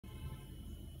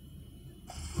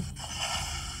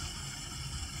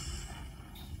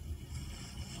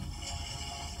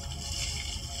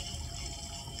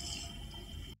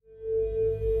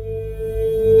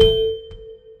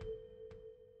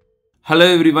Hello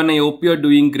everyone, I hope you are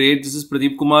doing great. This is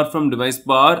Pradeep Kumar from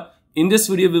DeviceBAR. In this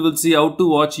video, we will see how to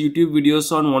watch YouTube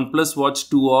videos on OnePlus Watch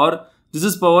 2R. This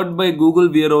is powered by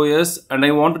Google Wear OS, and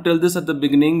I want to tell this at the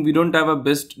beginning. We don't have a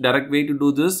best direct way to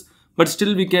do this, but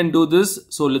still we can do this.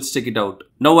 So let's check it out.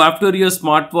 Now after your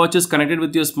smartwatch is connected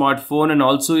with your smartphone and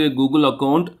also your Google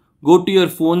account, go to your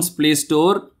phone's Play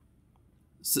Store,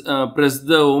 press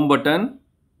the home button,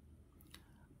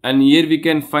 and here we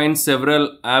can find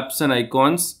several apps and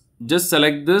icons. Just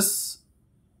select this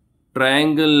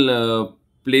triangle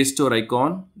Play Store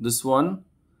icon, this one.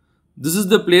 This is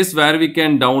the place where we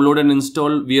can download and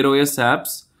install Wear OS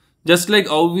apps. Just like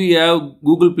how we have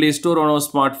Google Play Store on our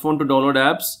smartphone to download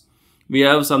apps, we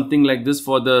have something like this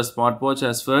for the smartwatch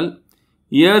as well.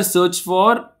 Here search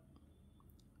for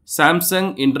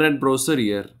Samsung Internet Browser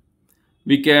here.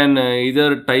 We can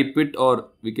either type it or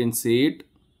we can say it.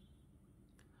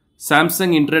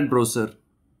 Samsung Internet Browser.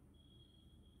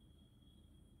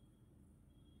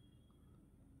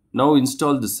 Now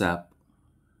install this app.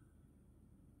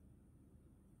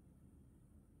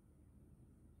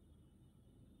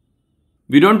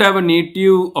 We don't have a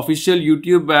native official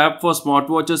YouTube app for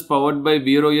smartwatches powered by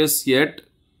Wear OS yet.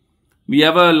 We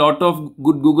have a lot of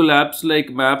good Google apps like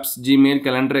Maps, Gmail,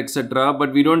 Calendar, etc.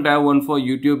 But we don't have one for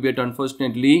YouTube yet,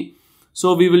 unfortunately.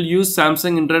 So we will use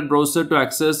Samsung Internet Browser to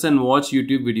access and watch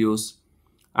YouTube videos.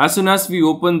 As soon as we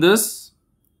open this,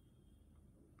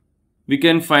 we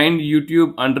can find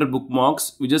YouTube under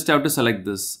bookmarks. We just have to select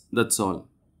this. That's all.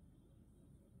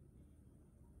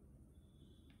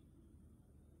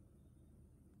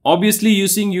 Obviously,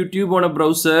 using YouTube on a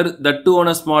browser, that too on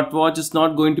a smartwatch, is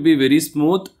not going to be very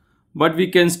smooth. But we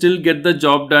can still get the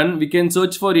job done. We can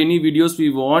search for any videos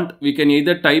we want. We can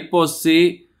either type or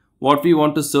say what we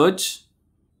want to search.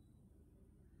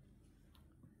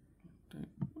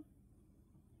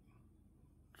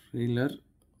 Trailer.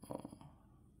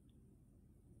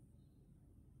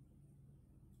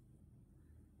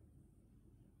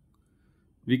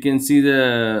 We can see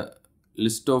the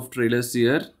list of trailers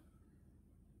here.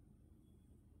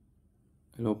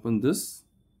 I'll open this.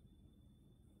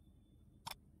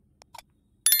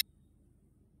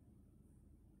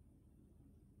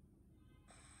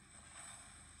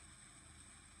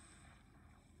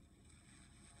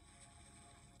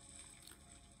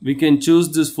 We can choose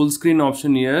this full screen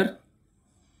option here.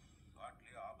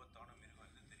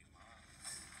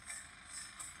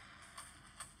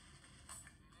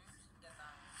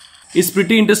 It's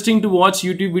pretty interesting to watch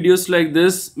YouTube videos like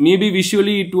this. Maybe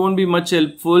visually it won't be much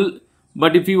helpful,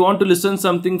 but if you want to listen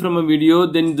something from a video,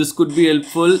 then this could be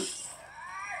helpful.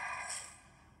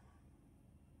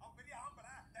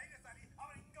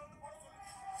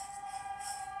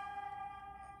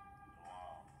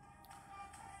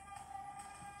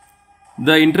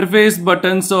 The interface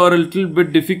buttons are a little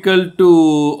bit difficult to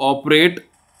operate.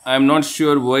 I'm not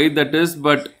sure why that is,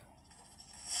 but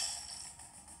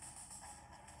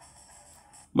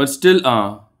still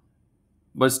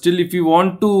if you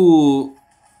want to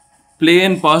play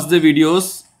and pause the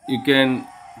videos, you can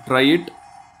try it.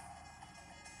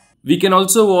 We can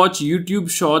also watch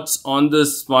YouTube shorts on the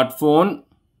smartphone.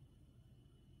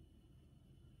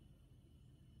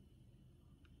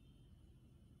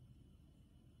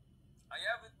 I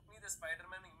have with me the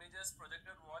Spider-Man images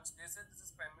projected watch. They said this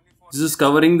is primarily for this is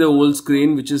covering the whole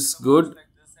screen, which is good.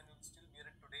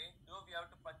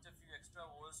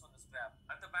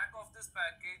 At the back of this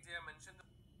package, they have mentioned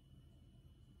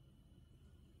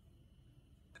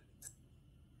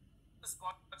the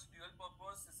Scotch dual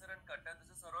purpose scissor and cutter.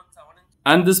 This is around 7 inch.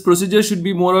 And this procedure should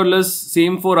be more or less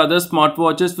same for other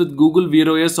smartwatches with Google Wear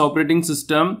OS operating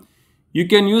system. You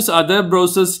can use other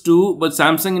browsers too, but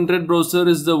Samsung Internet Browser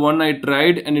is the one I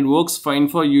tried and it works fine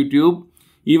for YouTube,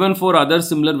 even for other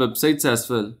similar websites as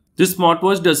well. This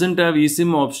smartwatch doesn't have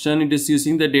eSIM option. It is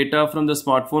using the data from the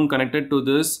smartphone connected to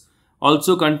this.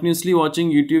 Also, continuously watching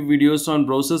YouTube videos on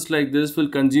browsers like this will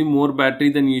consume more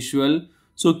battery than usual.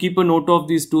 So keep a note of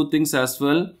these two things as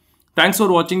well. Thanks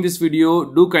for watching this video.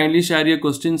 Do kindly share your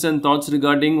questions and thoughts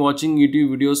regarding watching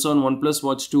YouTube videos on OnePlus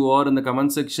Watch 2R in the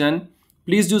comment section.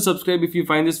 Please do subscribe if you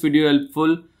find this video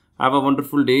helpful. Have a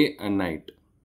wonderful day and night.